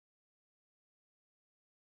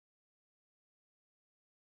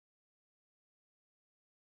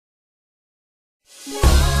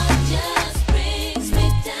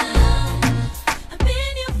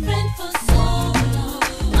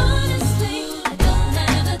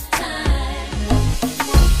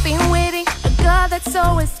That's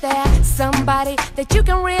always there, somebody that you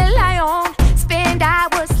can rely on. Spend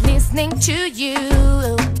hours listening to you.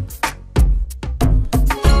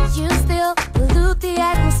 You still pollute the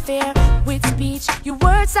atmosphere with speech. Your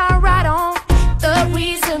words are right on. The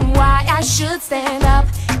reason why I should stand up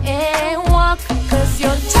and walk, 'cause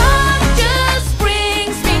your talk just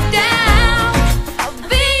brings me down. I'll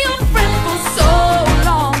be your friend for so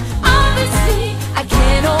long. Obviously, I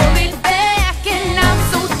can't hold it back, and I'm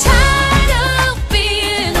so tired of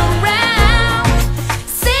being around.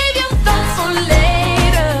 Save your thoughts for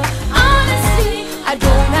later. Honestly, I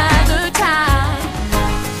don't have the time.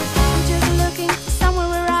 I'm just looking somewhere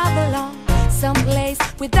where I belong, someplace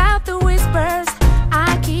without the whispers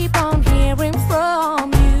I keep on hearing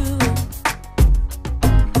from you.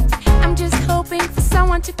 I'm just hoping for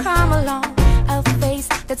someone to come along, a face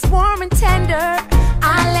that's warm and tender.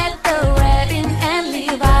 I let the red in and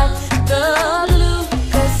leave out the blue,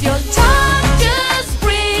 'cause your talk just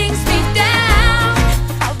brings me down.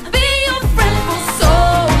 I'll be your friend for so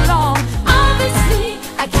long. Obviously,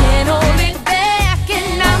 I can't hold it back,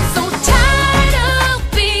 and I'm so tired of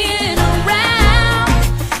being around.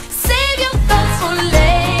 Save your thoughts for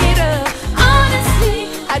later. Honestly,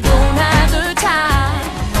 I don't have the time.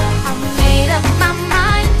 I made up my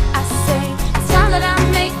mind. I say it's time that I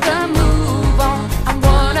make a move on. I'm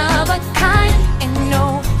one of a kind, and no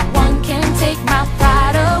one can take my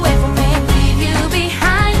pride away from me. Leave you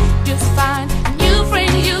behind, just find a new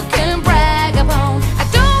friend you can brag upon. I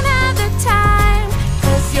don't have the time,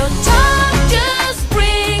 'cause your talk just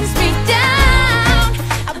brings me down.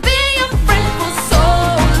 I've been your friend for so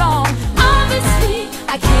long. Obviously,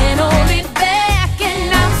 I can't hold it back, and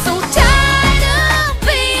I'm so tired of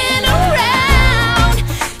being around.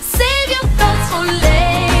 Save your thoughts for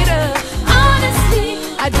later. Honestly,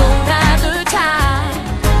 I don't have the time.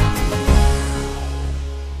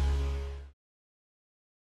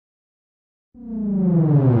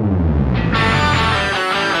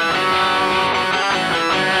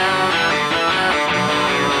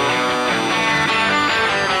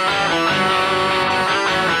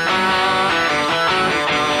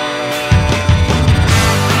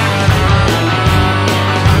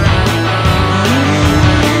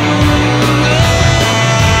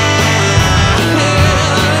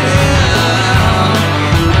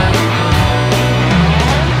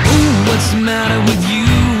 What's the matter with you?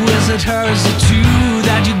 Is it her, is it you?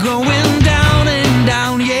 That you're going down and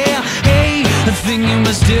down, yeah. Hey, the thing you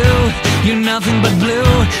must do, you're nothing but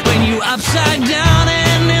blue when you upside down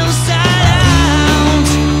and inside out.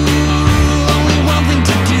 Only one thing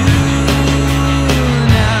to do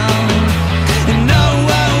now. And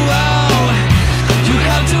oh, oh, oh, you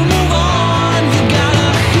have to move on. You gotta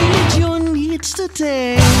heed your needs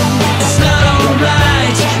today. It's not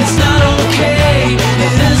alright, it's not okay.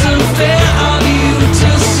 It isn't fair of you to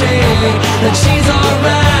say that she's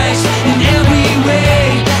alright in every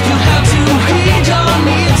way. You have to heed your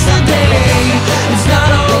needs today. It's not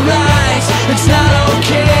alright, it's not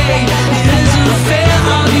okay. It isn't fair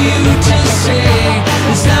of you to say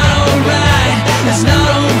it's not alright, it's not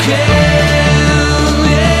okay.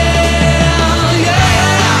 Yeah, yeah.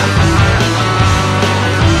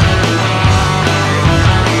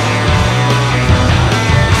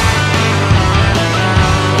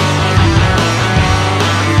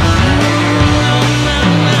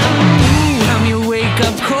 I'm your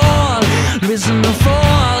wake-up call. Listen to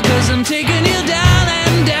fall, 'cause I'm taking you down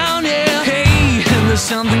and down, yeah. Hey, there's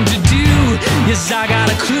something to do. Yes, I got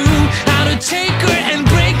a clue how to take her and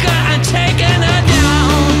break her and taking her down.